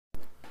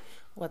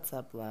What's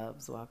up,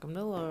 loves? Welcome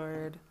to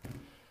Lord,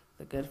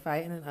 the good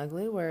fight in an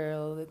ugly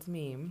world. It's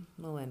me,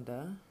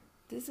 Melinda.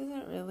 This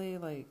isn't really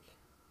like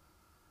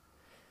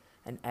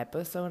an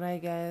episode, I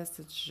guess.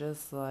 It's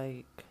just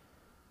like,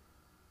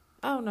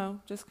 I don't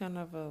know, just kind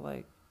of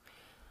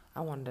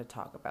I wanted to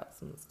talk about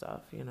some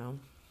stuff.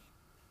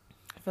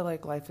 I feel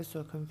like life is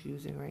so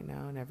confusing right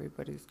now, and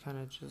everybody's kind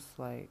of just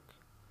like,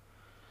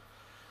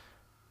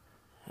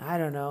 I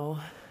don't know,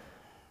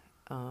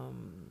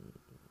 um,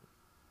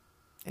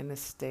 in a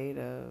state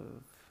of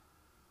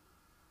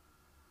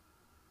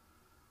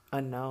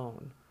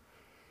unknown.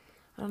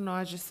 I don't know,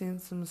 I just seen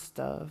some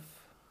stuff.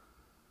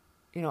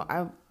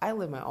 I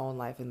live my own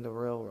life in the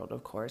real world,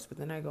 of course, but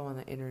then I go on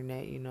the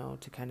internet,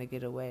 to kind of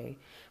get away.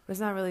 But it's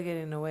not really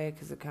getting away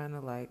because it kind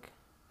of like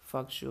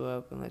fucks you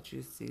up and lets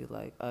you see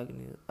like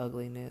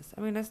ugliness.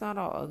 I mean, it's not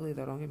all ugly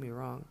though, don't get me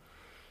wrong.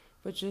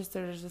 But just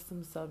there's just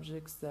some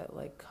subjects that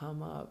like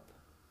come up.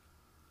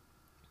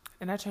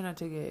 And I try not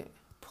to get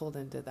pulled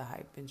into the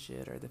hype and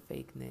shit or the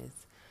fakeness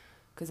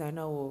because I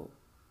know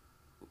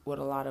what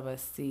a lot of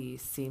us see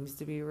seems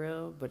to be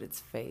real, but it's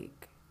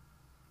fake.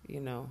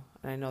 And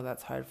I know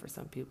that's hard for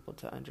some people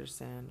to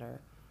understand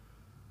or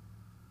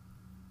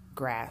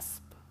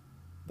grasp.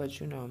 But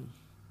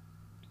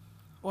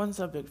one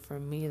subject for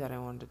me that I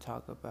wanted to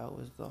talk about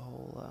was the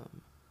whole,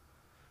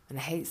 and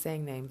I hate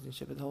saying names and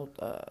shit, but the whole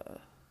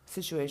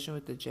situation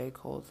with the J.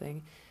 Cole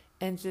thing.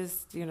 And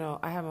just,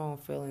 I have my own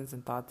feelings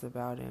and thoughts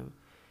about him.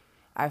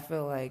 I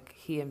feel like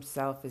he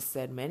himself has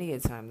said many a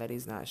time that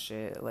he's not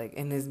shit. Like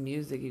in his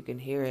music, you can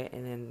hear it,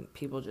 and then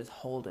people just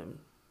hold him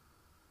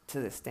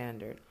to the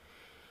standard.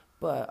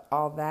 But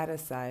all that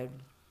aside,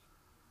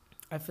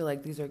 I feel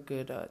like these are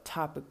good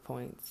topic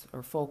points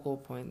or focal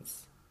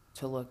points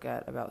to look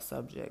at about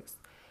subjects.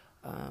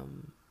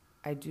 Um,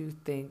 I do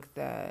think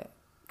that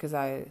because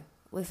I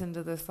listened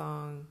to the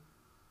song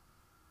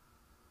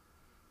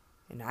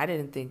and I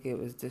didn't think it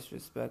was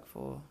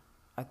disrespectful.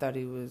 I thought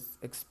he was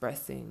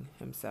expressing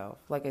himself.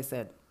 Like I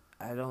said,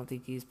 I don't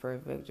think he's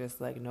perfect, just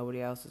like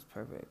nobody else is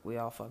perfect. We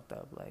all fucked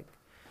up, like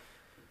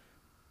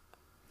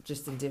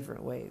just in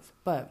different ways.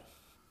 But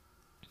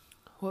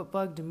what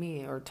bugged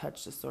me or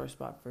touched a sore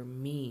spot for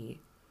me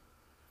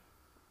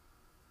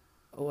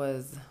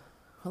was,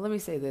 well, let me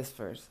say this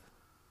first.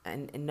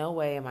 And in no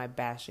way am I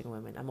bashing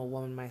women. I'm a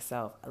woman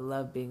myself. I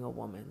love being a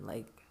woman.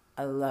 Like,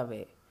 I love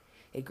it.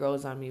 It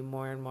grows on me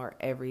more and more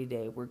every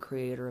day. We're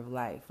creator of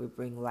life. We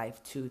bring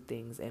life to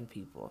things and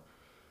people.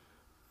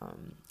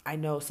 I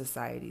know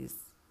society's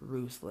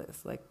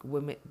ruthless. Like,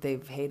 women,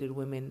 they've hated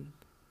women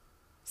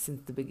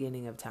since the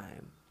beginning of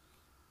time.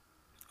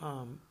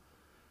 And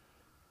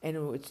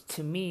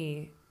to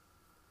me,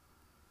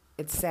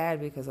 it's sad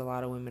because a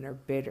lot of women are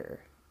bitter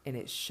and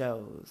it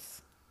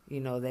shows.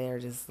 They are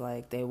just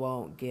like, they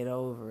won't get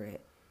over it.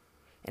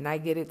 And I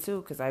get it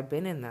too because I've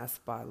been in that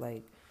spot.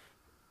 Like,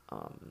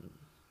 um,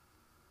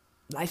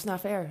 life's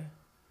not fair.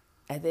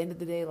 At the end of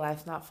the day,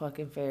 life's not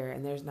fucking fair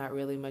and there's not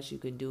really much you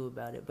can do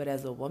about it. But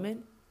as a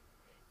woman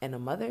and a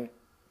mother,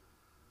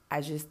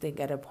 I just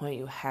think at a point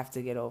you have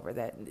to get over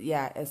that.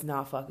 Yeah, it's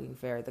not fucking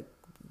fair.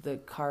 The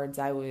cards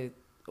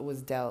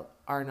was dealt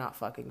are not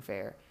fucking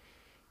fair.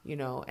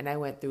 And I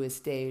went through a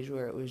stage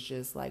where it was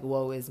just like,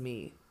 woe is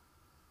me,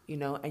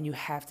 and you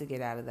have to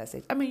get out of that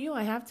stage. I mean, you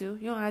don't have to.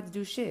 You don't have to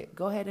do shit.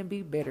 Go ahead and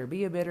be bitter.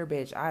 Be a bitter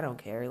bitch. I don't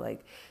care.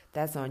 Like,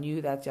 that's on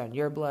you. That's on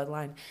your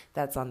bloodline.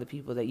 That's on the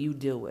people that you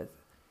deal with.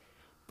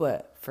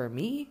 But for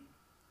me,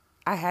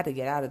 I had to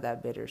get out of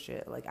that bitter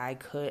shit. Like, I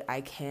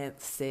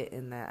can't sit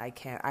in that.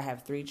 I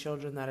have 3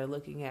 children that are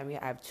looking at me.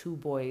 I have 2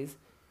 boys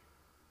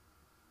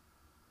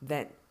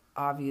that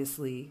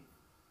obviously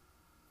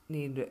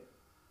need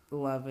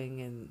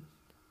loving and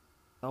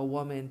a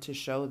woman to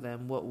show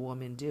them what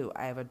women do.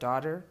 I have a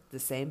daughter, the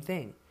same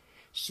thing.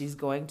 She's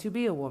going to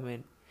be a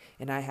woman,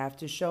 and I have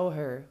to show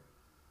her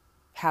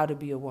how to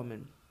be a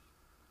woman.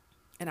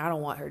 And I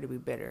don't want her to be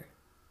bitter.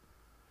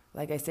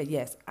 Like I said,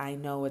 yes, I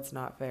know it's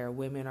not fair.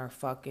 Women are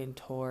fucking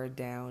tore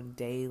down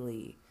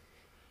daily.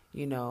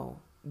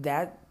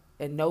 That,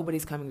 and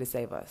nobody's coming to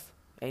save us.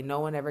 Ain't no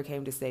one ever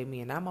came to save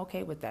me, and I'm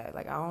okay with that.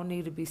 Like, I don't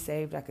need to be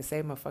saved. I can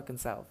save my fucking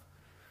self.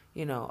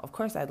 Of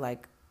course I'd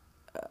like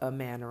a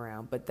man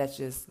around, but that's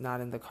just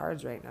not in the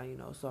cards right now.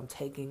 So I'm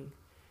taking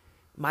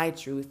my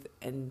truth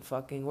and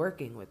fucking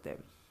working with it.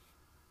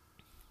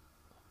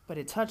 But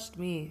it touched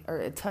me, or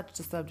it touched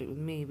the subject with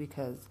me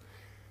because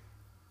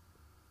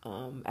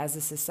as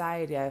a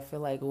society, I feel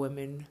like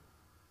women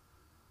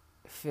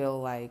feel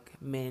like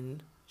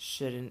men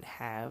shouldn't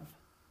have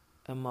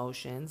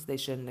emotions. They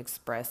shouldn't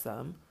express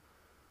them.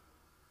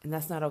 And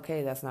that's not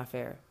okay. That's not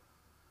fair.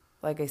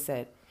 Like I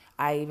said,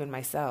 I even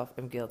myself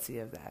am guilty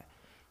of that.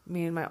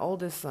 Me and my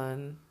oldest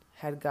son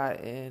had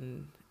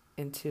gotten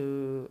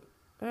into,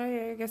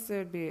 I guess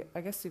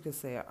you could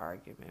say an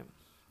argument,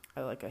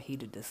 or like a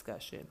heated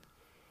discussion,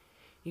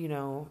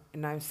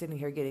 and I'm sitting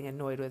here getting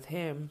annoyed with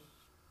him,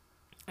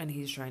 and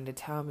he's trying to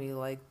tell me,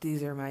 like,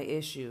 these are my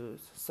issues.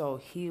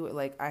 So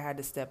I had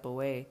to step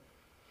away.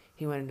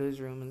 He went into his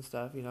room and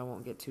stuff, I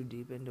won't get too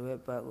deep into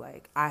it, but,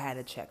 like, I had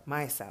to check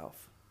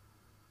myself.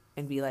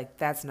 and be like,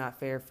 that's not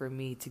fair for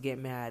me to get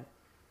mad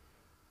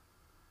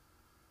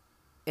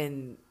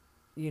and,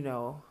 you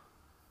know,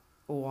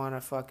 want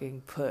to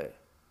fucking put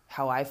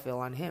how I feel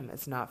on him.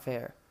 It's not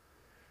fair.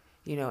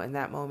 You know, in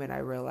that moment, I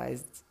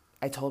realized,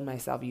 I told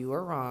myself, you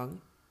were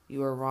wrong. You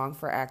were wrong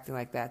for acting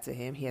like that to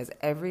him. He has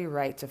every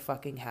right to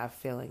fucking have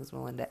feelings,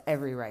 Melinda.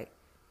 Every right.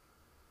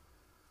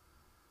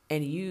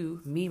 And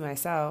you, me,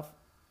 myself,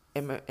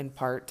 am in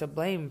part to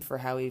blame for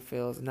how he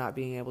feels, not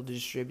being able to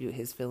distribute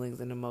his feelings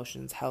and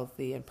emotions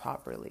healthy and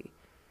properly.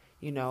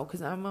 You know,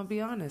 because I'm going to be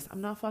honest,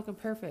 I'm not fucking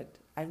perfect.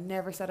 I've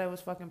never said I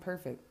was fucking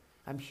perfect.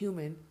 I'm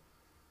human.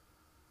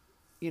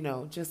 You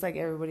know, just like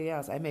everybody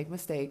else. I make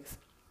mistakes.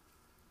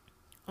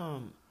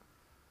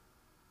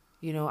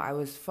 You know, I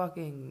was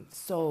fucking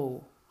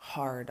so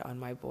hard on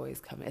my boys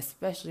coming,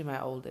 especially my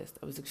oldest.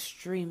 I was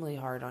extremely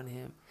hard on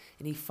him,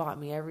 and he fought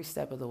me every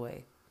step of the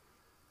way.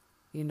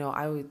 You know,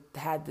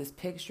 had this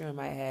picture in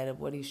my head of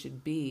what he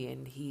should be,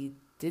 and he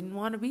didn't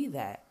want to be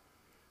that.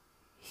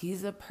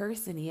 He's a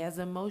person. He has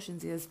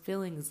emotions. He has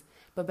feelings.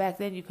 But back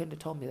then, you couldn't have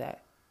told me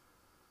that.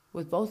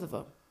 With both of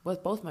them.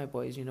 With both my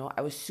boys, you know.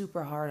 I was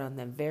super hard on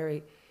them.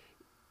 Very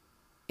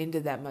into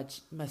that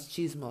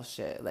machismo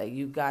shit. Like,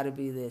 you gotta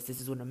be this.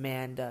 This is what a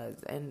man does.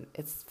 And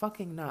it's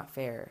fucking not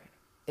fair.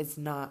 It's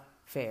not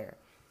fair.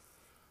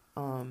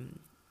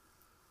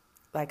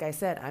 Like I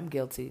said, I'm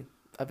guilty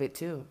of it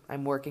too.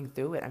 I'm working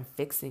through it. I'm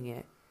fixing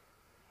it.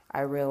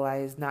 I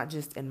realize not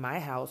just in my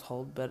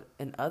household, but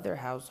in other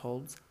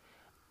households,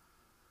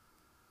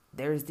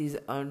 there's these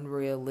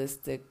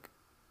unrealistic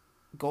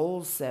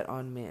goals set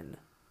on men,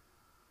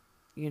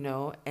 you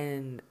know,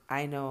 and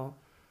I know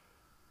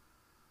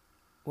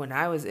when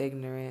I was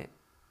ignorant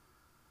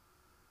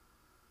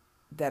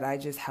that I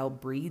just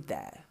helped breed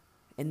that.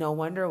 And no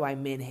wonder why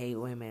men hate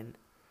women.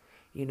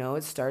 You know,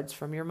 it starts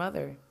from your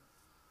mother.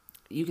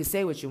 You can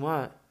say what you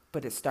want,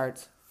 but it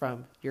starts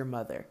from your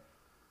mother.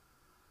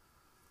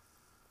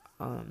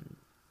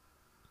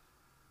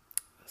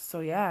 So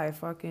yeah,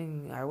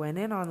 I went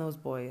in on those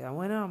boys. I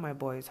went in on my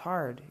boys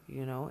hard,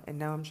 you know, and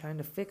now I'm trying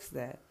to fix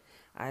that.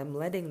 I'm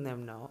letting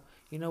them know,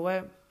 you know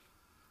what?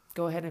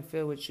 Go ahead and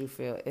feel what you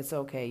feel. It's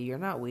okay. You're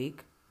not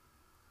weak.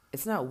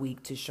 It's not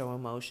weak to show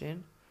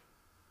emotion.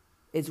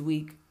 It's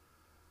weak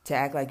to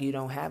act like you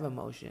don't have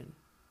emotion.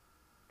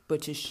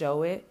 But to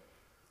show it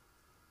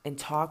and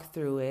talk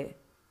through it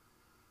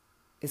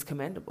is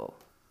commendable.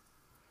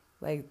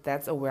 Like,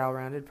 that's a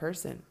well-rounded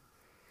person.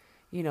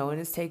 You know,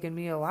 and it's taken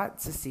me a lot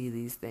to see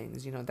these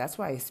things. You know, that's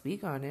why I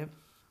speak on it.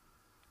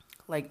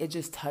 Like, it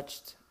just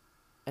touched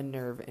a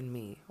nerve in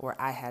me where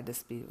I had to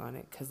speak on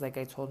it. Because like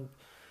I told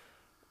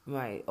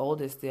my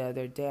oldest the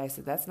other day, I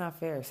said, that's not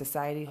fair.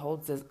 Society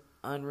holds this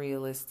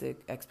unrealistic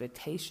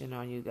expectation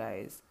on you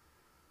guys.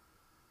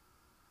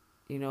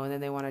 You know, and then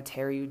they want to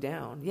tear you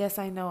down. Yes,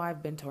 I know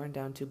I've been torn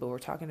down too, but we're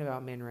talking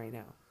about men right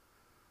now.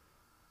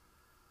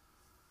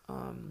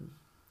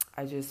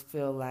 I just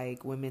feel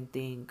like women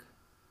think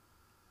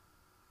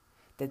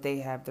that they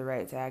have the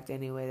right to act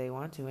any way they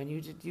want to, and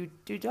you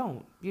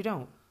don't. You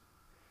don't.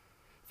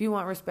 If you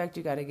want respect,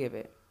 you got to give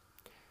it.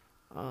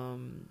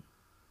 And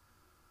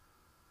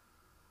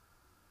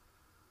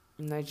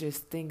I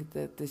just think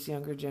that this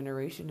younger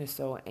generation is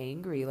so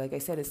angry. Like I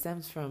said, it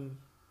stems from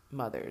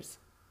mothers.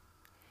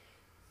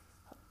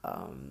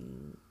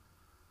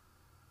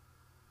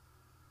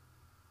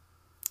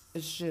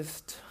 It's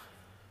just,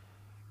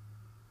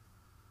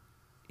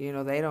 you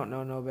know, they don't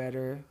know no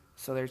better,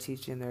 so they're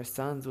teaching their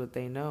sons what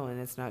they know, and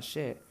it's not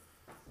shit.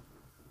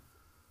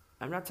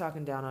 I'm not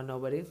talking down on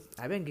nobody.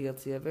 I've been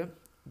guilty of it,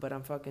 but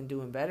I'm fucking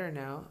doing better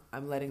now.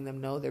 I'm letting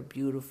them know they're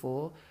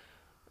beautiful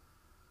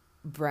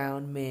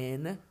brown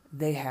men.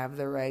 They have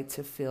the right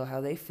to feel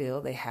how they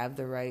feel. They have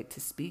the right to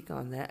speak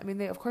on that. I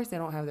mean, of course they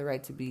don't have the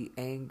right to be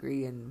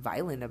angry and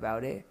violent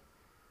about it.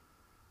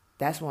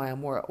 That's why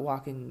I'm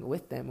walking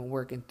with them and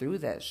working through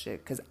that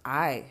shit, because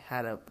I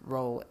had a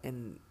role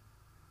in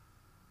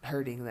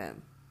hurting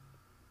them.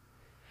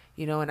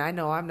 You know, and I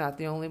know I'm not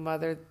the only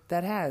mother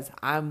that has.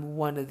 I'm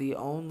one of the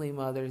only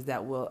mothers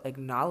that will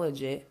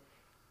acknowledge it.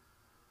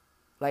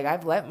 Like,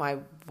 I've let my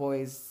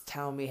boys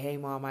tell me, hey,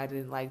 Mom, I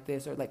didn't like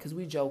this. Or, like, because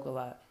we joke a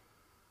lot.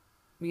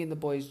 Me and the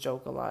boys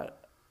joke a lot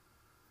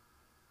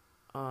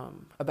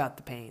about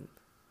the pain.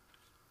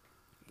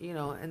 You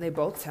know, and they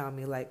both tell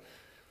me, like,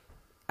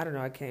 I don't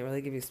know, I can't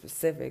really give you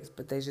specifics,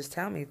 but they just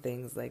tell me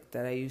things, like,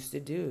 that I used to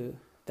do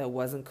that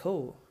wasn't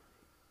cool.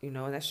 You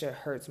know, and that shit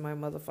hurts my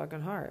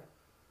motherfucking heart.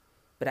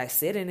 But I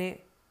sit in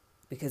it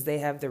because they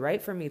have the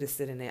right for me to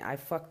sit in it. I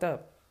fucked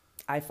up.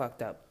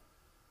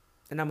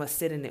 And I'm going to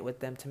sit in it with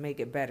them to make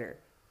it better.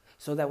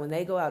 So that when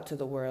they go out to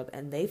the world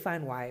and they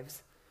find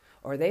wives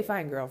or they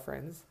find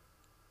girlfriends,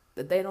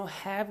 that they don't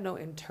have no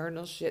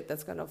internal shit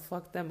that's going to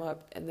fuck them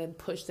up and then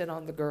push that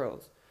on the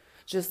girls.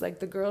 Just like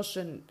the girls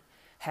shouldn't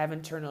have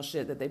internal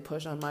shit that they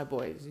push on my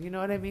boys. You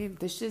know what I mean?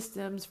 This shit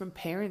stems from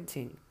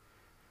parenting.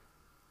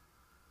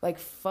 Like,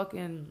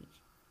 fucking...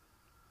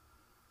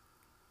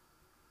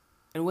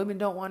 And women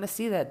don't want to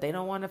see that. They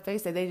don't want to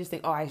face that. They just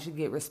think, oh, I should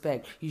get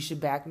respect. You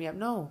should back me up.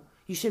 No,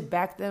 You should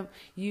back them.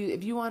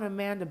 If you want a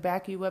man to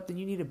back you up, then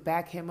you need to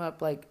back him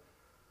up like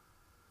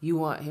you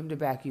want him to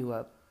back you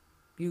up.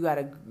 You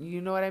gotta,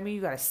 you know what I mean?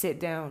 You gotta sit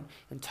down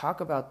and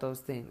talk about those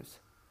things.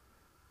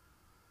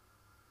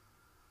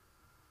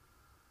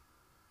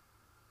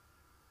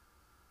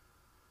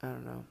 I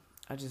don't know.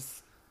 I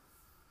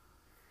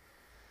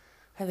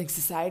think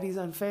society's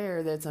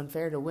unfair. That's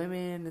unfair to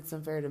women. It's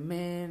unfair to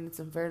men. It's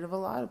unfair to a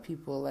lot of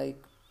people. And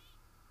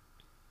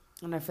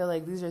I feel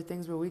like these are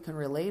things where we can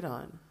relate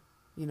on.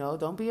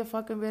 Don't be a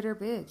fucking bitter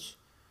bitch.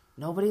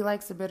 Nobody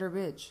likes a bitter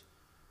bitch.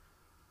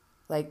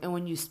 And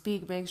when you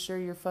speak, make sure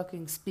you're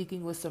fucking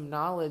speaking with some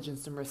knowledge and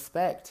some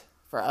respect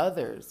for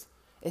others.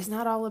 It's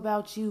not all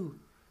about you.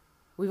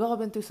 We've all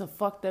been through some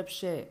fucked up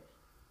shit.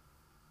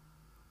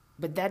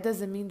 But that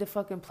doesn't mean to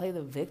fucking play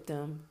the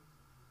victim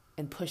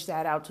and push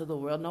that out to the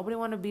world. Nobody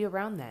want to be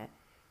around that.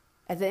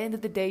 At the end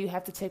of the day, you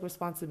have to take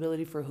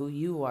responsibility for who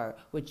you are,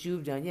 what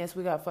you've done. Yes,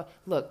 we got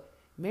Look,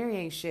 Mary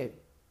ain't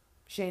shit.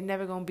 She ain't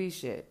never gonna be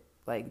shit.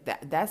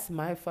 That's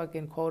my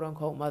fucking quote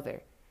unquote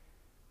mother.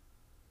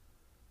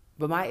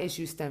 But my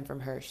issues stem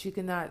from her. She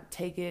cannot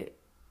take it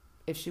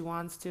if she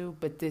wants to,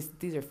 but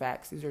these are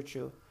facts. These are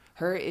true.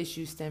 Her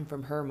issues stem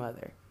from her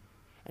mother.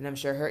 And I'm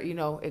sure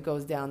it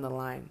goes down the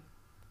line.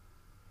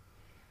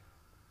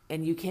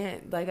 And you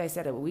can't, like I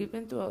said, me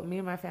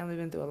and my family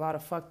have been through a lot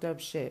of fucked up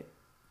shit.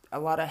 A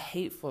lot of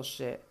hateful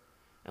shit.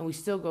 And we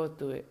still go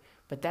through it.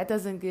 But that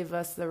doesn't give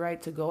us the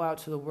right to go out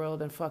to the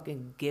world and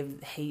fucking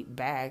give hate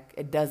back.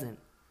 It doesn't.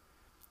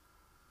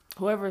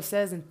 Whoever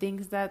says and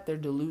thinks that, they're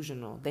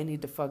delusional. They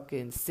need to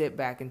fucking sit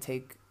back and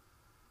take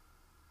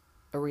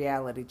a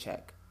reality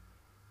check.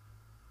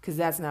 Because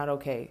that's not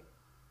okay.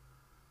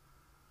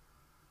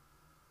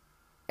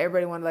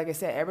 Everybody want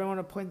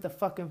to point the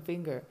fucking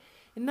finger.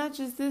 And not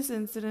just this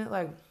incident.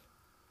 I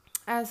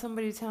had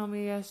somebody tell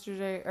me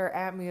yesterday, or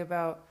at me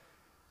about,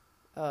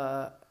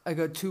 I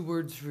got 2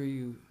 words for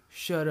you.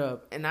 Shut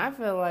up. And I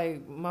feel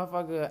like,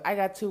 motherfucker, I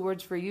got 2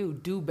 words for you.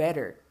 Do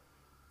better.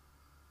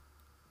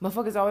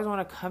 Motherfuckers always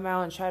want to come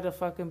out and try to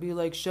fucking be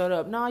like, shut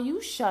up. Nah,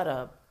 you shut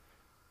up.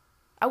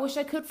 I wish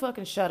I could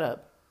fucking shut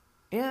up.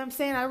 You know what I'm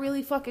saying? I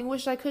really fucking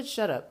wish I could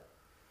shut up.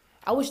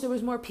 I wish there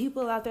was more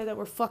people out there that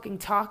were fucking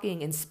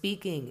talking and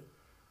speaking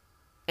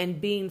and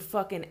being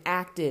fucking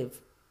active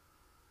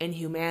in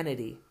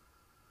humanity.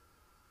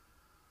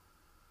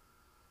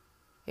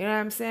 You know what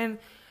I'm saying?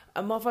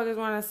 Motherfuckers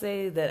want to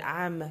say that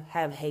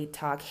have hate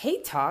talk.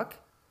 Hate talk?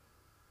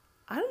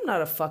 I'm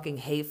not a fucking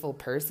hateful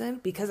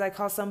person because I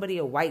call somebody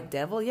a white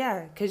devil.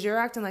 Yeah, because you're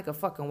acting like a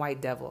fucking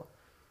white devil.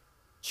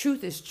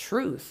 Truth is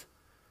truth.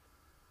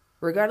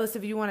 Regardless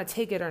if you want to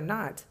take it or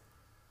not.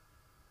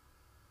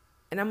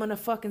 And I'm going to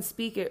fucking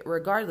speak it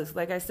regardless.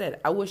 Like I said,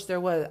 I wish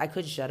I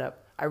could shut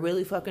up. I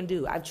really fucking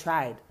do. I've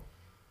tried.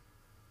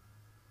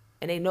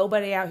 And ain't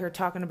nobody out here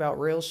talking about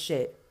real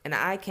shit. And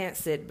I can't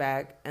sit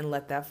back and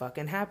let that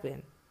fucking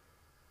happen.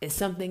 It's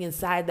something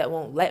inside that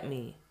won't let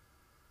me.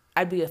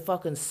 I'd be a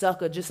fucking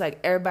sucker just like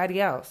everybody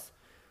else.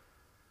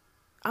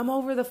 I'm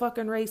over the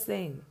fucking race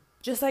thing.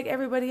 Just like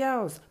everybody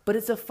else. But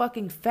it's a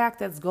fucking fact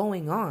that's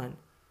going on.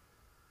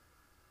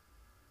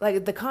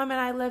 The comment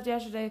I left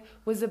yesterday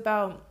was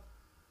about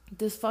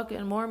this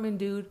fucking Mormon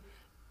dude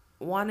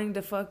wanting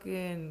to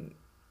fucking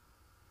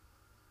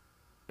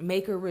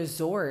make a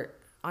resort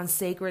on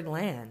sacred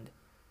land.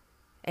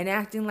 And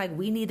acting like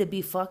we need to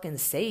be fucking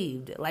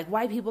saved.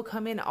 White people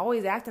come in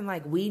always acting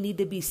like we need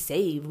to be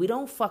saved. We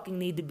don't fucking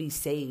need to be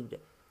saved.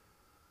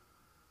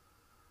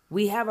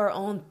 We have our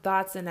own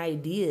thoughts and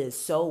ideas.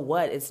 So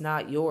what? It's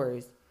not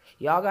yours.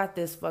 Y'all got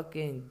this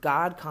fucking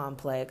God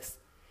complex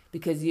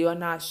because you're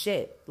not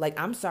shit.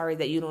 I'm sorry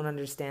that you don't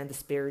understand the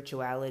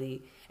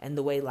spirituality and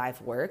the way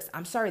life works.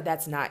 I'm sorry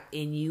that's not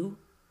in you.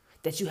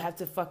 That you have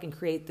to fucking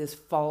create this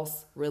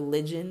false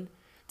religion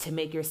to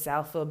make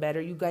yourself feel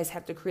better. You guys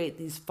have to create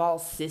these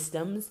false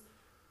systems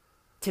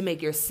to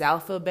make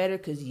yourself feel better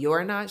because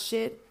you're not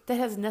shit. That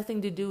has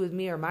nothing to do with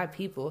me or my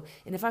people.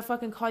 And if I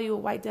fucking call you a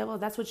white devil,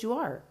 that's what you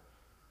are.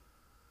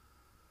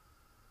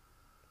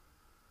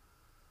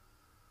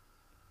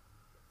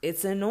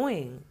 It's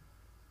annoying.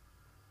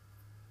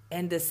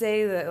 And to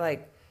say that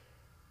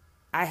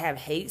I have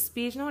hate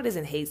speech. No, it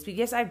isn't hate speech.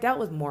 Yes, I've dealt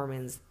with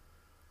Mormons.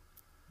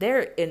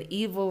 They're an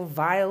evil,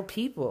 vile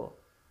people.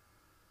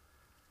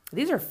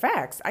 These are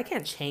facts. I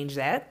can't change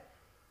that.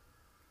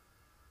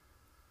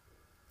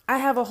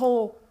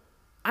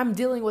 I'm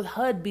dealing with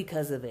HUD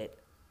because of it.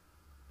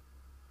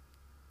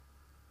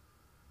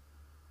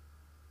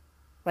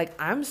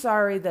 I'm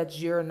sorry that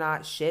you're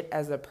not shit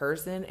as a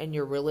person and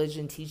your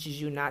religion teaches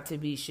you not to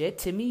be shit.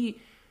 To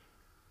me,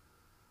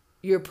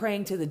 you're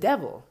praying to the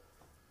devil.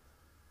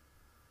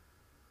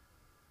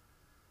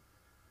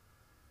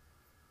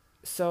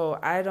 So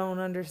I don't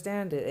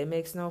understand it. It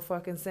makes no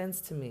fucking sense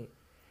to me.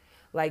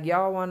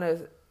 Y'all want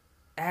to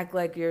act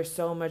like you're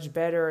so much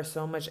better or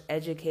so much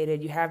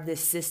educated. You have this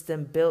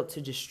system built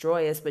to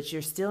destroy us, but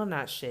you're still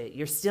not shit.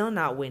 You're still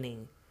not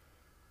winning.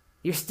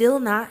 You're still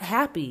not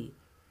happy.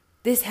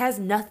 This has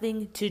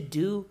nothing to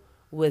do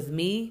with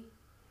me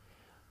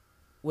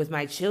with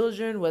my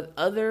children, with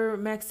other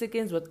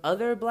Mexicans, with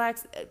other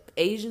blacks,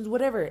 Asians,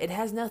 whatever. It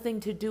has nothing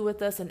to do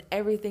with us and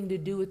everything to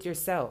do with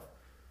yourself.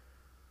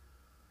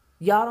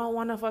 Y'all don't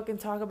want to fucking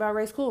talk about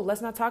race. Cool,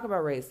 let's not talk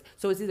about race.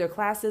 So it's either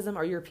classism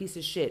or you're a piece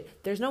of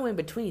shit. There's no in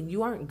between.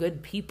 You aren't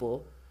good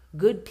people.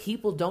 Good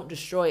people don't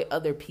destroy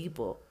other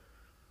people.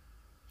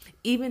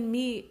 Even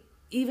me,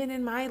 even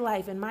in my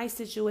life, in my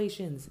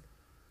situations.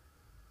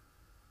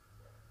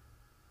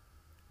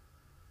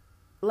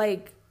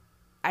 Like,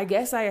 I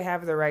guess I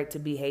have the right to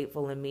be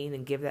hateful and mean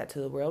and give that to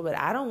the world, but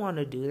I don't want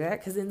to do that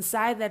because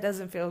inside that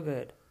doesn't feel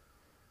good.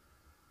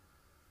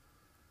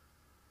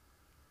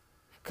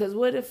 Because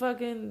what if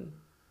fucking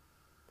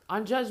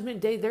on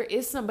Judgment Day, there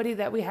is somebody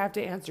that we have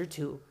to answer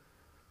to.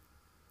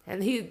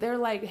 And they're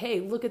like, hey,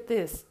 look at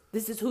this.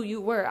 This is who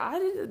you were.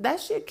 That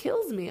shit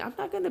kills me. I'm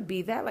not going to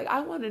be that. Like,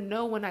 I want to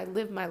know when I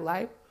live my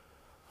life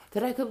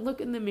that I can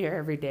look in the mirror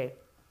every day,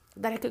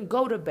 that I can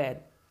go to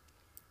bed,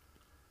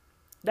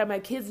 that my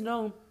kids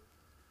know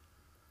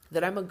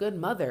that I'm a good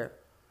mother.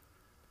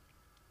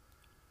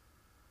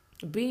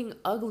 Being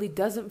ugly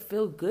doesn't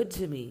feel good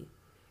to me.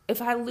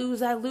 If I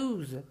lose, I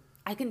lose.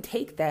 I can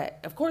take that.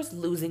 Of course,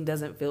 losing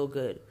doesn't feel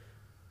good.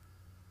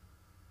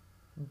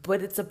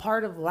 But it's a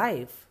part of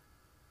life.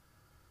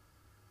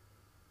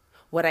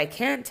 What I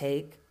can't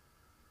take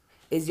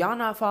is y'all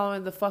not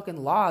following the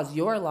fucking laws,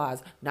 your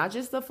laws. Not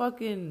just the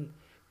fucking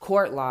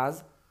court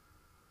laws,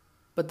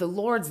 but the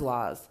Lord's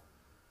laws.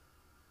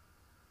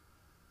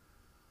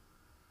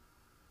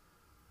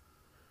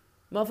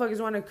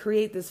 Motherfuckers want to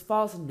create this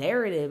false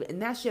narrative,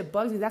 and that shit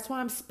bugs me. That's why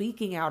I'm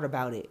speaking out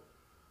about it.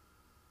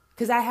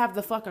 Because I have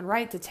the fucking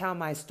right to tell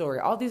my story.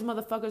 All these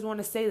motherfuckers want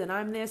to say that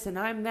I'm this and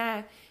I'm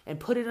that and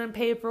put it on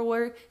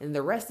paperwork, and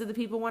the rest of the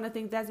people want to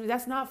think that's me.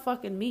 That's not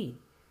fucking me.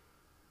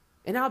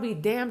 And I'll be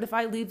damned if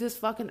I leave this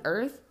fucking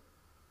earth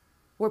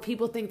where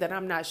people think that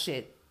I'm not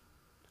shit.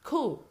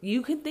 Cool.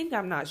 You can think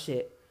I'm not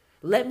shit.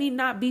 Let me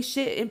not be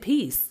shit in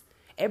peace.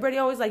 Everybody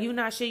always like, you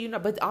not shit, you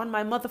not, but on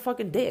my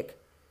motherfucking dick.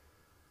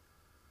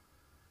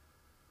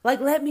 Like,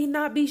 let me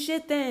not be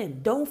shit then.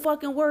 Don't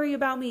fucking worry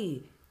about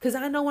me. Because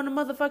I know when a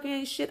motherfucker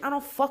ain't shit, I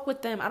don't fuck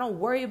with them. I don't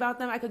worry about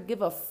them. I could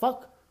give a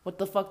fuck what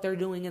the fuck they're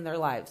doing in their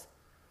lives.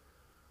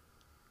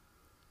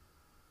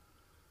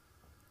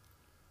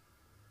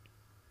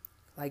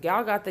 Like,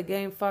 y'all got the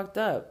game fucked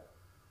up.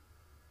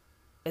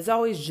 It's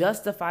always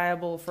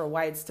justifiable for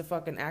whites to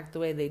fucking act the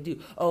way they do.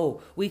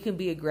 Oh, we can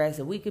be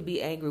aggressive. We can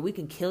be angry. We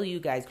can kill you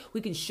guys.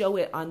 We can show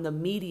it on the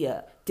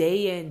media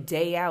day in,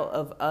 day out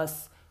of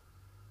us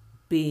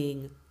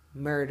being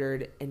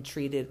murdered and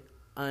treated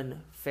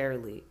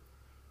unfairly.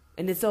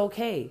 And it's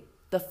okay.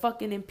 The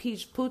fucking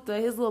impeached Puta,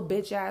 his little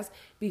bitch ass,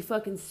 be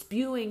fucking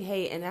spewing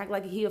hate and act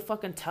like he a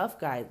fucking tough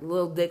guy.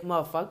 Little dick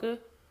motherfucker.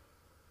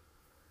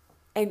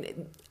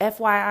 And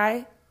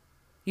FYI,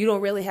 you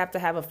don't really have to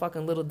have a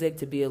fucking little dick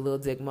to be a little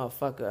dick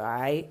motherfucker,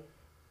 alright?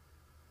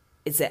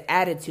 It's an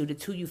attitude.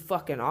 It's who you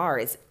fucking are.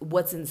 It's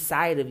what's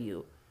inside of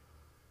you.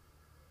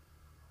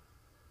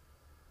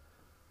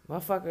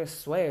 Motherfuckers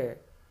swear.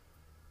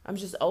 I'm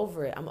just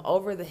over it. I'm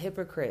over the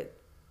hypocrites.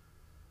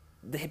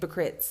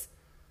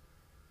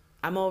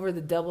 I'm over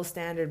the double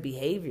standard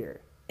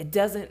behavior. It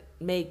doesn't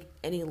make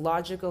any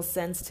logical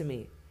sense to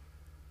me.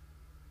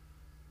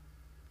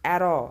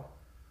 At all.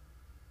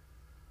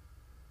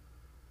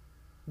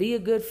 Be a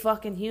good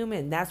fucking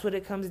human. That's what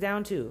it comes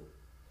down to.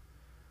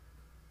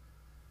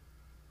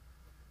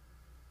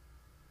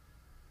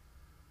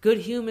 Good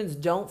humans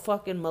don't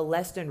fucking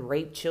molest and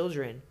rape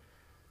children.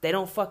 They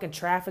don't fucking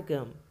traffic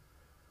them.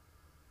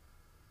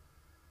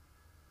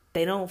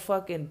 They don't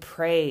fucking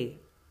prey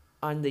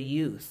on the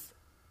youth.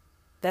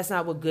 That's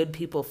not what good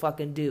people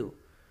fucking do.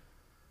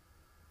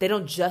 They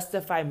don't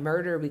justify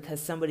murder because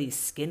somebody's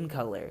skin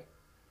color.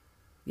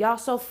 Y'all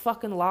so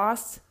fucking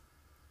lost.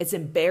 It's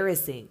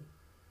embarrassing.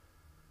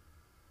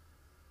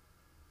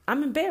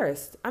 I'm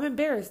embarrassed.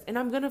 And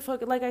I'm gonna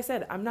fucking, like I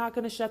said, I'm not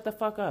gonna shut the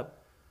fuck up.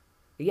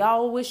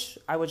 Y'all wish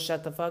I would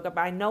shut the fuck up.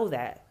 I know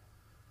that.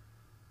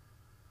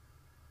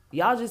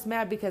 Y'all just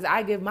mad because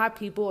I give my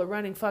people a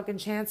running fucking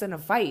chance in a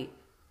fight.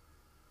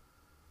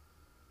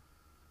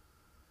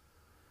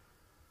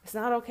 It's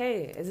not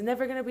okay. It's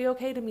never going to be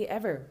okay to me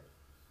ever.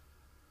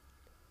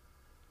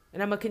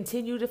 And I'm going to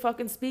continue to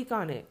fucking speak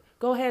on it.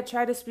 Go ahead,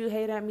 try to spew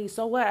hate at me.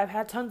 So what? I've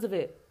had tons of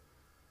it.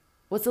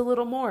 What's a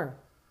little more?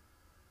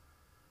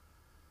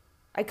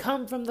 I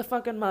come from the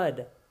fucking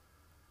mud.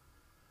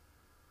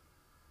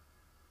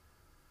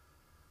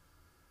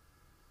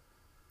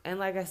 And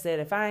like I said,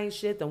 if I ain't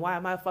shit, then why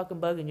am I fucking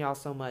bugging y'all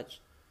so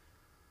much?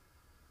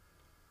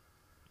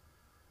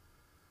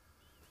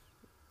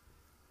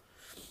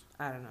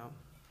 I don't know.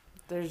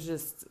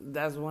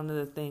 That's one of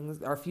the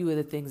things, or a few of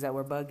the things that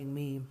were bugging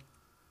me.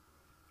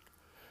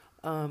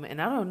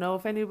 And I don't know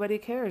if anybody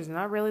cares, and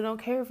I really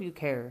don't care if you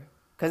care,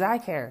 because I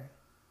care.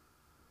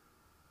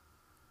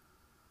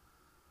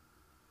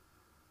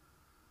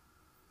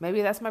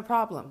 Maybe that's my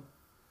problem.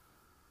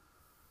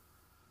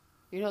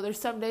 You know, there's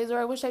some days where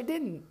I wish I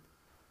didn't.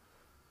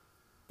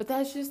 But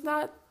that's just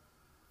not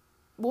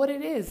what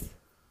it is.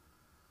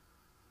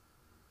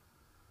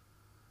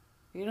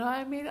 You know what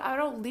I mean? I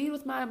don't lead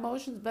with my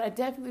emotions, but I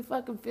definitely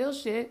fucking feel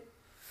shit.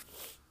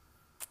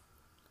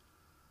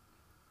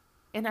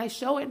 And I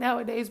show it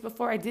nowadays.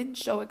 Before I didn't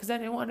show it because I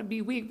didn't want to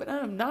be weak, but I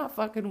am not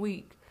fucking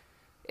weak.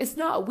 It's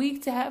not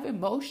weak to have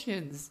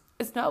emotions.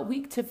 It's not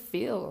weak to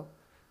feel.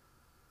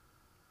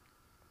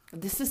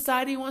 This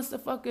society wants to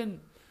fucking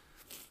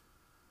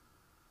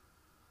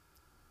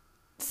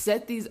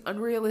set these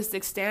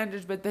unrealistic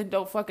standards, but then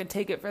don't fucking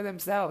take it for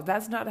themselves.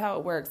 That's not how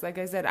it works. Like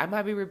I said, I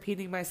might be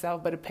repeating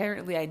myself, but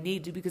apparently I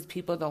need to because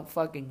people don't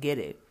fucking get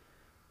it.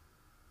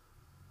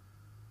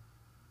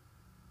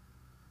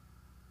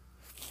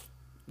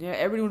 Yeah,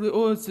 everyone,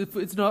 oh, it's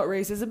not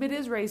racism. It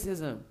is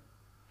racism.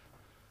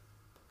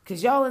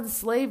 Because y'all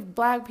enslaved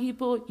black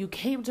people. You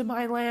came to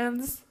my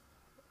lands.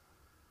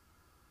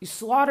 You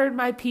slaughtered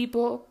my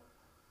people.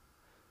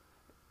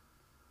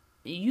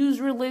 You used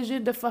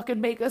religion to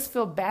fucking make us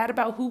feel bad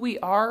about who we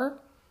are.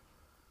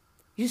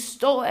 You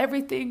stole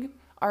everything,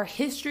 our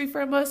history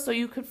from us so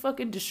you could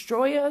fucking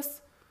destroy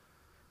us.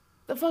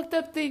 The fucked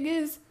up thing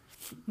is,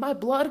 my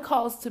blood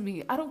calls to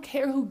me. I don't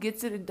care who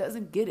gets it and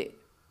doesn't get it.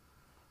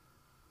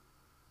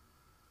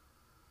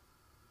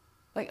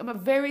 Like, I'm a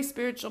very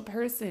spiritual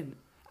person.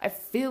 I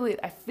feel it.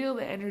 I feel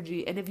the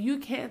energy. And if you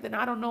can't, then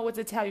I don't know what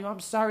to tell you. I'm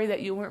sorry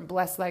that you weren't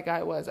blessed like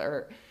I was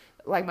or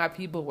like my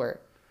people were.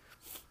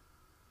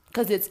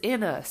 Because it's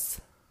in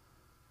us.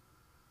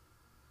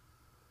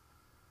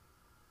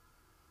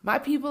 My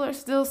people are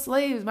still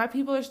slaves. My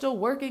people are still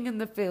working in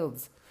the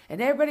fields. And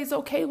everybody's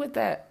okay with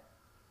that.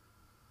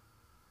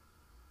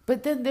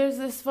 But then there's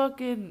this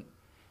fucking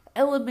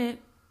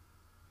element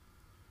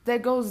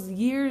that goes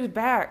years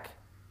back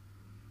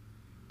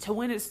to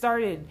when it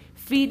started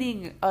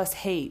feeding us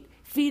hate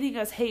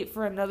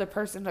for another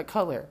person of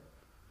color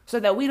so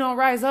that we don't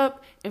rise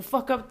up and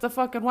fuck up the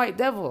fucking white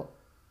devil.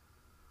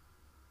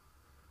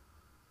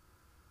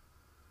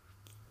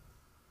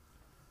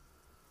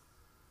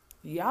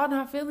 Y'all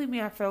not feeling me,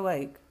 I feel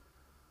like.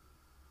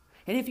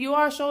 And if you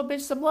are, show a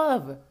bitch some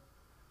love.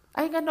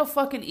 I ain't got no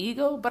fucking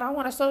ego, but I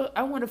want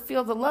to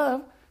feel the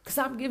love because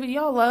I'm giving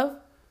y'all love.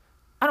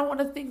 I don't want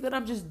to think that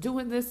I'm just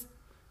doing this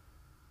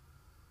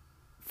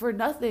for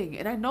nothing.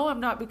 And I know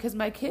I'm not because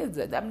my kids,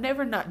 I'm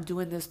never not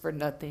doing this for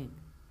nothing.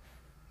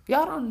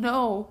 Y'all don't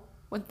know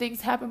when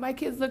things happen. My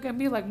kids look at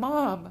me like,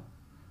 Mom,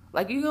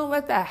 like, you gonna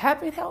let that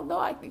happen? Hell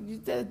no.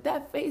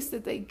 That face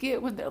that they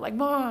get when they're like,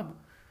 Mom.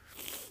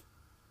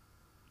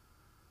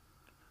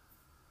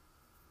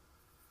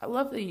 I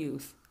love the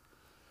youth.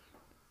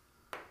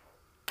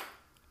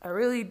 I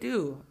really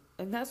do.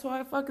 And that's why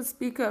I fucking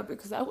speak up,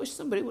 because I wish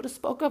somebody would have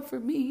spoke up for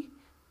me.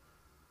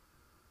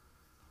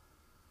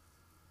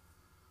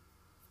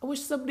 I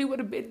wish somebody would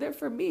have been there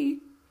for me.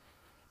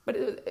 But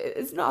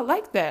it's not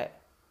like that.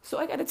 So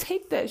I got to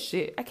take that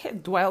shit. I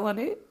can't dwell on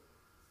it.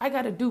 I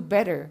got to do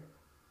better.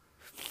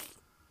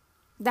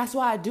 That's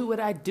why I do what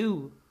I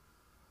do.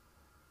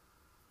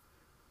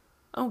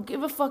 I don't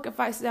give a fuck if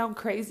I sound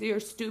crazy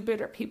or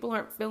stupid or people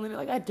aren't feeling it.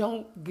 Like, I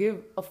don't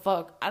give a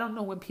fuck. I don't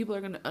know when people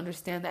are going to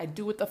understand that I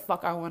do what the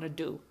fuck I want to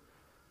do.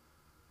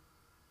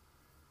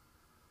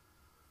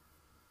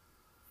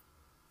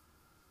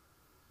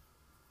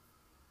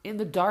 In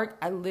the dark,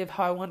 I live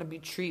how I want to be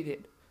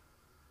treated.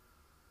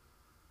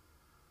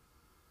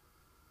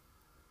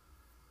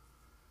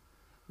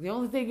 The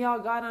only thing y'all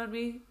got on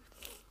me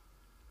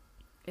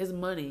is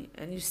money.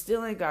 And you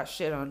still ain't got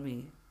shit on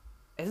me.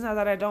 It's not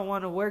that I don't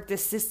want to work.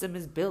 This system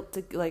is built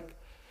to, like,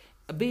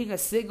 being a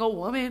single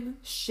woman.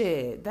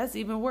 Shit, that's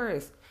even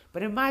worse.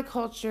 But in my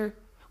culture,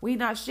 we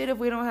not shit if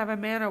we don't have a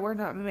man or we're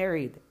not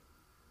married.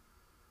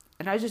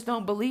 And I just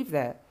don't believe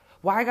that.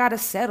 Why I gotta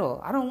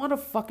settle? I don't want to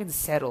fucking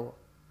settle.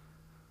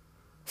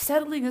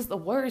 Settling is the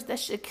worst. That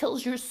shit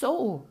kills your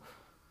soul.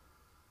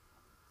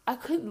 I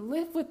couldn't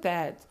live with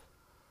that.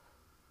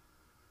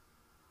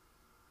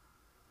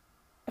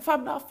 If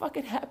I'm not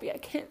fucking happy, I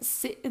can't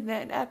sit in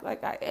that and act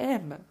like I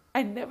am.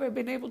 I've never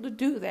been able to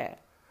do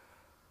that.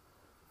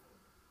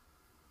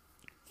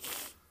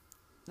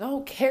 I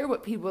don't care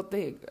what people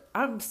think.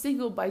 I'm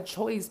single by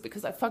choice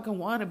because I fucking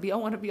want to be. I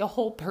want to be a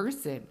whole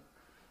person.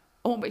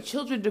 I want my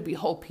children to be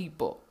whole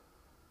people.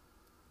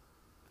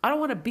 I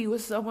don't want to be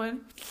with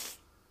someone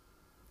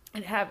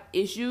and have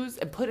issues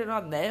and put it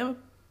on them.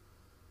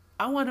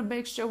 I want to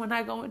make sure when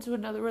I go into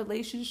another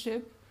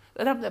relationship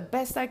that I'm the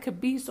best I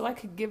could be so I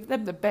could give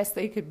them the best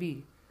they could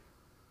be.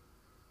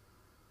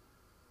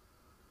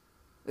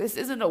 This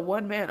isn't a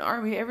one-man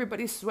army.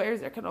 Everybody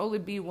swears there can only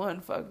be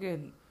one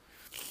fucking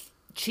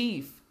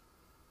chief.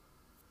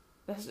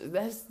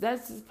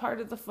 That's part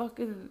of the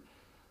fucking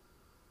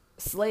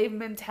slave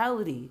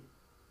mentality.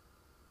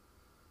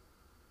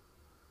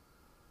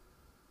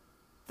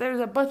 There's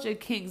a bunch of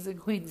kings and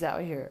queens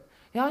out here.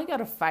 Y'all ain't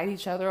gotta fight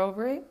each other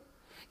over it.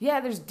 Yeah,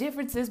 there's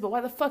differences, but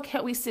why the fuck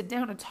can't we sit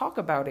down and talk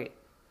about it?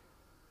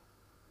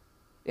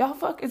 Y'all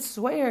fucking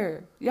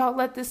swear. Y'all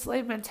let this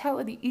slave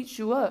mentality eat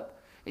you up.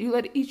 And you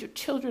let it eat your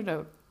children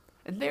up.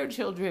 And their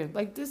children.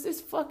 Like, this is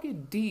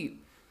fucking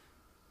deep.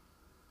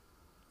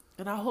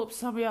 And I hope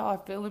some of y'all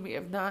are feeling me.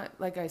 If not,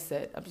 like I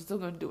said, I'm still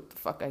gonna do what the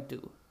fuck I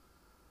do.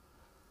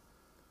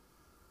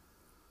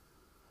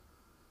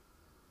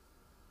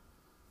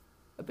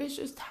 A bitch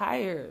is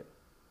tired.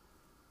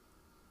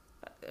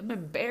 I'm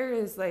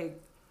embarrassed.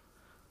 Like,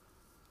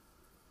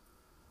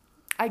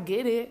 I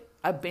get it.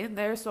 I've been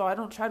there, so I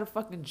don't try to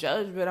fucking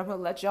judge, but I'm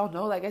gonna let y'all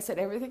know, like I said,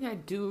 everything I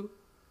do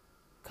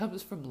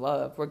comes from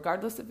love,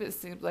 regardless if it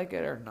seems like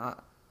it or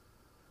not.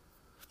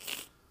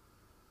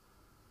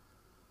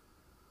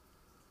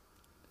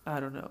 I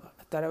don't know.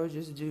 I thought I would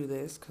just do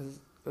this because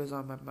it was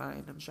on my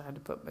mind. I'm trying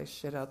to put my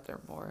shit out there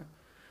more.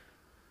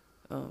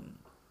 All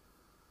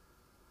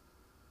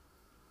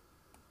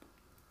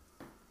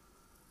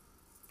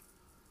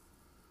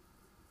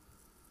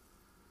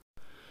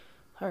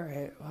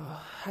right.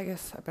 Well, I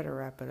guess I better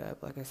wrap it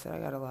up. Like I said, I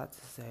got a lot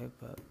to say,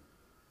 but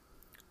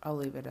I'll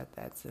leave it at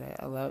that today.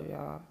 I love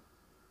y'all.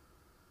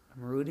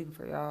 I'm rooting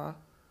for y'all.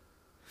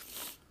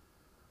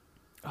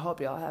 I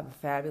hope y'all have a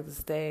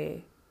fabulous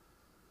day.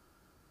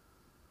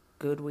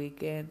 Good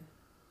weekend.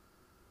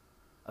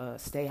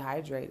 Stay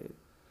hydrated.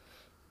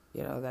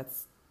 You know,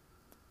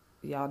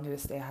 y'all need to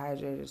stay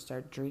hydrated.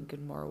 Start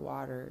drinking more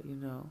water, you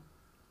know.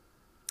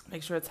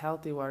 Make sure it's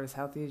healthy water, as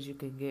healthy as you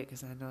can get,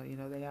 because I know, you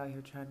know, they out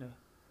here trying to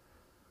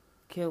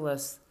kill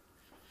us.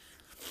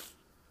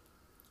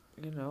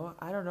 You know,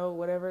 I don't know,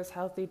 whatever is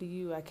healthy to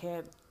you. I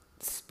can't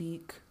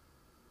speak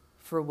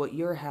for what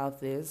your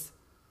health is.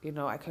 You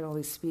know, I can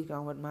only speak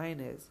on what mine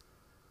is.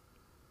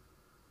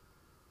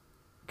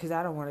 Because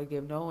I don't want to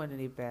give no one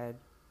any bad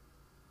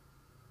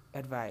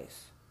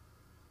advice.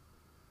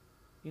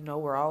 You know,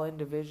 we're all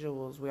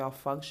individuals. We all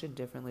function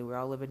differently. We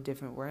all live in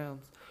different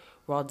realms.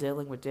 We're all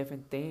dealing with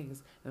different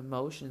things,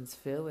 emotions,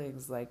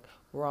 feelings. Like,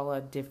 we're all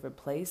at different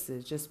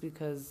places. Just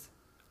because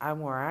I'm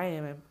where I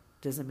am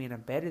doesn't mean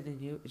I'm better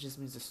than you. It just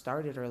means I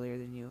started earlier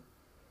than you.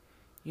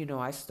 You know,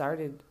 I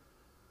started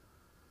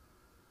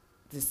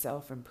this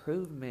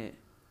self-improvement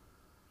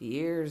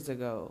years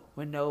ago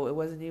when it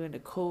wasn't even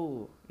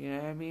cool. You know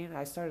what I mean?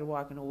 I started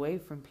walking away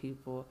from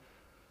people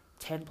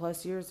 10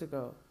 plus years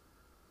ago.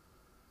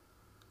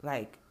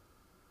 Like,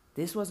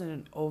 this wasn't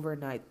an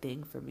overnight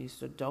thing for me,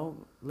 so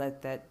don't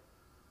let that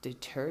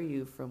deter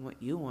you from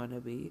what you want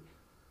to be.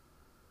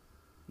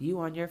 You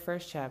on your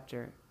first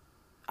chapter.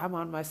 I'm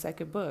on my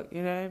second book.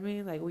 You know what I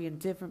mean? Like, we in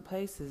different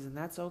places, and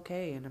that's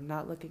okay, and I'm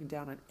not looking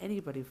down on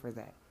anybody for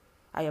that.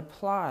 I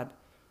applaud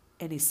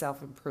any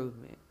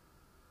self-improvement.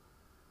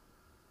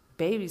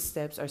 Baby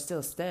steps are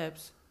still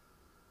steps.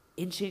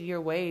 Inching your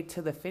way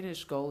to the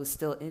finish goal is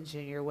still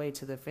inching your way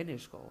to the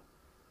finish goal.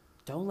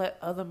 Don't let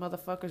other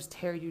motherfuckers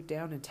tear you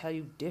down and tell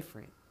you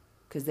different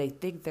because they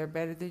think they're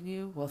better than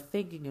you. Well,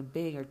 thinking and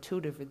being are two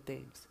different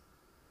things.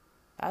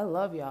 I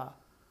love y'all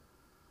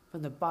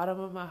from the bottom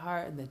of my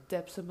heart and the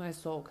depths of my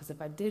soul, because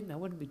if I didn't, I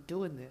wouldn't be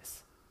doing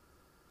this.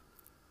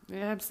 You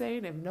know what I'm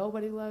saying? If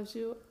nobody loves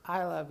you,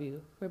 I love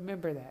you.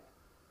 Remember that.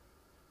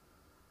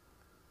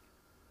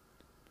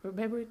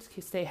 Remember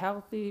to stay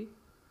healthy.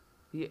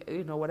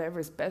 You know, whatever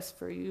is best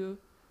for you.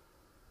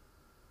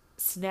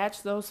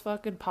 Snatch those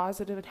fucking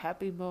positive and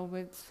happy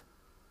moments.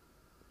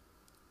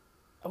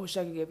 I wish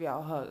I could give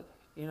y'all a hug,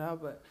 you know,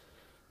 but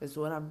it's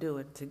what I'm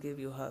doing to give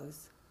you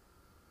hugs.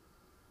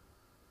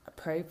 I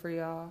pray for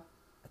y'all.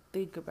 I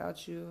think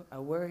about you. I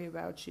worry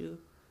about you.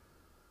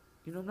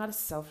 You know, I'm not a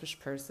selfish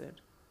person.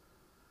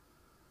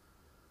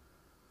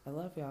 I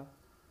love y'all.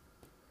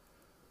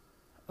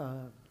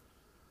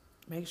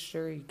 Make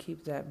sure you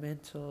keep that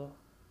mental,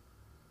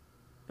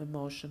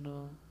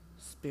 emotional,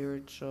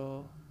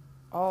 spiritual,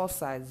 all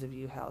sides of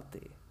you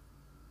healthy.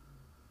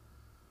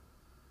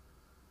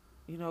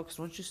 You know, because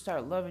once you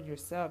start loving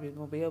yourself, you're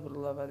going to be able to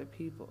love other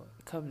people.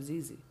 It comes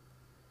easy.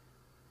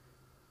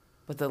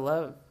 But to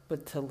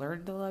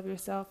learn to love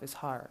yourself is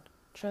hard.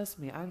 Trust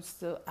me,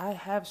 I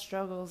have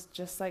struggles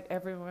just like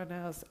everyone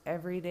else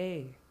every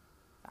day.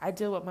 I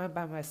deal with mine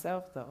by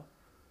myself, though.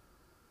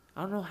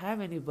 I don't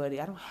have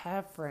anybody. I don't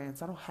have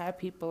friends. I don't have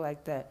people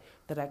like that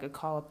I could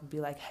call up and be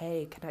like,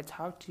 hey, can I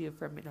talk to you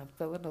for a minute? I'm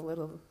feeling a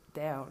little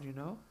down, you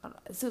know?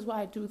 This is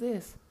why I do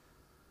this.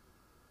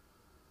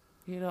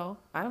 You know?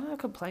 I'm not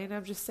complaining.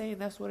 I'm just saying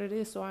that's what it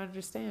is, so I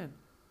understand.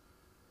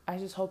 I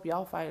just hope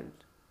y'all find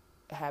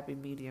a happy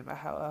medium. I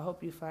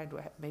hope you find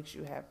what makes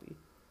you happy.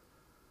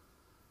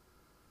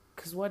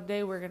 Because one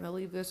day we're going to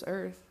leave this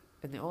earth,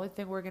 and the only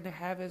thing we're going to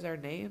have is our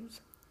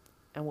names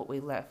and what we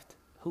left,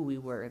 who we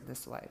were in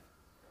this life.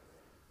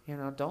 You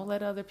know, don't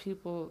let other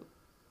people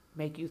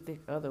make you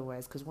think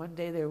otherwise, because one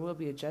day there will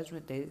be a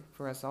judgment day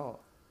for us all.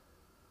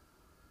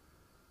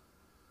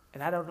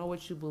 And I don't know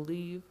what you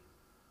believe,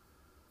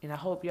 and I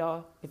hope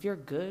y'all, if you're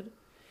good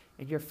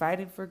and you're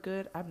fighting for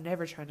good, I'm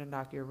never trying to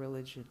knock your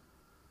religion.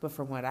 But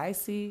from what I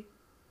see,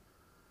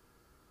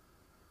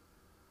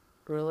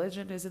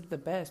 religion isn't the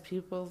best.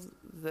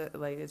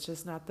 It's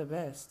just not the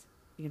best,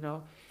 you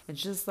know? And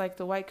just like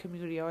the white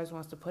community always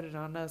wants to put it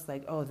on us,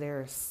 like, oh,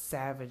 they're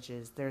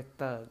savages, they're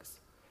thugs.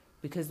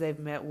 Because they've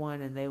met one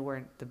and they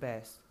weren't the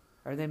best.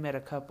 Or they met a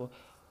couple.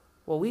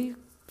 Well, we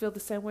feel the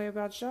same way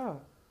about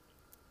y'all.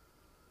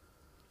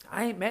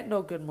 I ain't met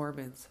no good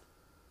Mormons.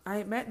 I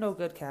ain't met no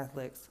good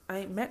Catholics. I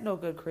ain't met no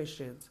good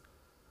Christians.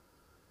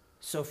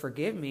 So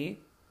forgive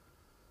me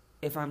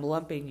if I'm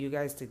lumping you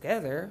guys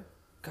together.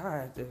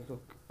 God,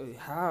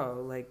 how?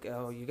 Like,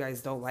 oh, you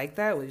guys don't like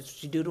that?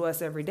 What you do to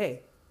us every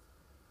day.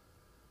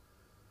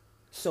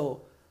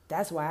 So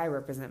that's why I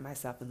represent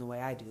myself in the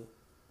way I do.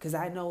 Because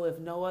I know if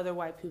no other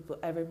white people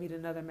ever meet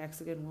another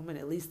Mexican woman,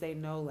 at least they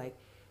know, like,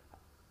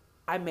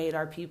 I made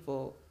our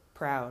people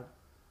proud.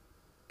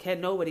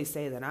 Can't nobody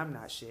say that I'm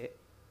not shit.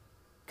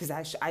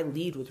 Because I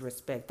lead with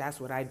respect. That's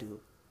what I do.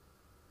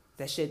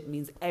 That shit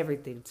means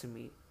everything to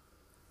me.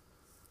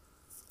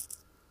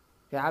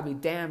 Yeah, I'll be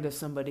damned if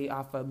somebody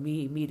off of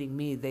me meeting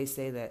me, they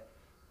say that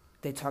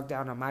they talk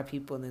down on my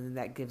people, and then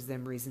that gives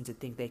them reason to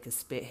think they could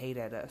spit hate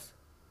at us.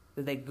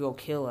 That they could go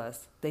kill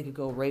us. They could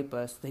go rape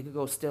us. They could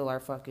go steal our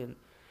fucking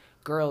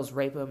girls,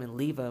 rape them, and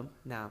leave them.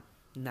 Nah.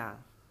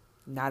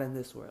 Not in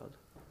this world.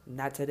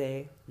 Not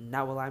today.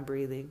 Not while I'm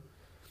breathing.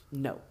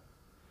 No.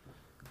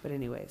 But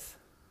anyways,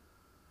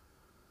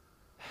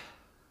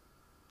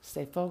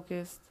 stay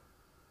focused.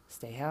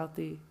 Stay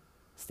healthy.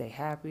 Stay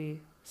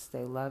happy.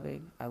 Stay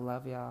loving. I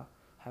love y'all.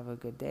 Have a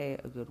good day,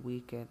 a good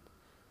weekend.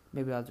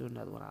 Maybe I'll do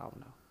another one. I don't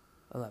know.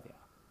 I love y'all.